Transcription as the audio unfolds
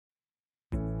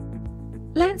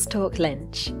Let's talk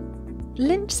Lynch.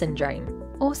 Lynch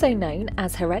syndrome, also known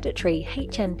as hereditary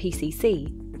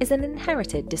HNPCC, is an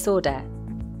inherited disorder.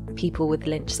 People with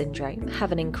Lynch syndrome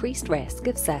have an increased risk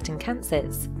of certain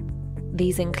cancers.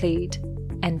 These include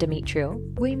endometrial,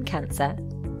 womb cancer,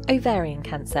 ovarian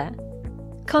cancer,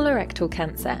 colorectal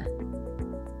cancer.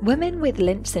 Women with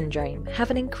Lynch syndrome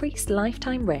have an increased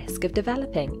lifetime risk of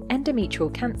developing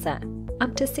endometrial cancer,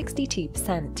 up to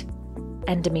 62%.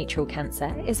 Endometrial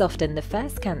cancer is often the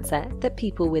first cancer that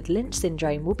people with Lynch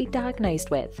syndrome will be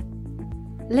diagnosed with.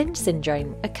 Lynch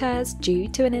syndrome occurs due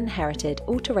to an inherited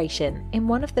alteration in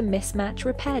one of the mismatch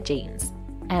repair genes,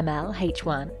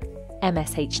 MLH1,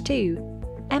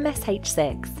 MSH2,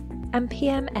 MSH6, and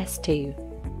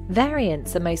PMS2.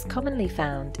 Variants are most commonly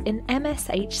found in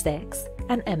MSH6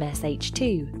 and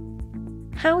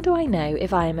MSH2. How do I know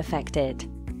if I am affected?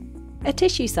 A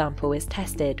tissue sample is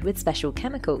tested with special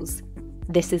chemicals.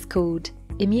 This is called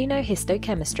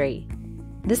immunohistochemistry.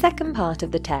 The second part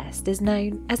of the test is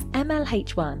known as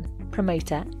MLH1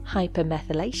 promoter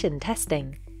hypermethylation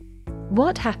testing.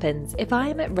 What happens if I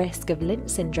am at risk of Lynch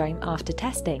syndrome after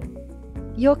testing?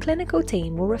 Your clinical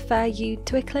team will refer you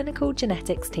to a clinical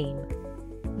genetics team.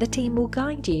 The team will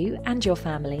guide you and your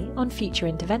family on future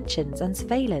interventions and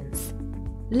surveillance.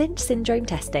 Lynch syndrome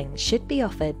testing should be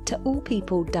offered to all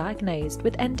people diagnosed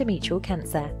with endometrial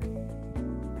cancer.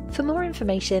 For more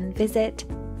information, visit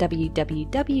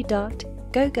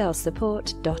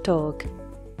www.gogirlsupport.org.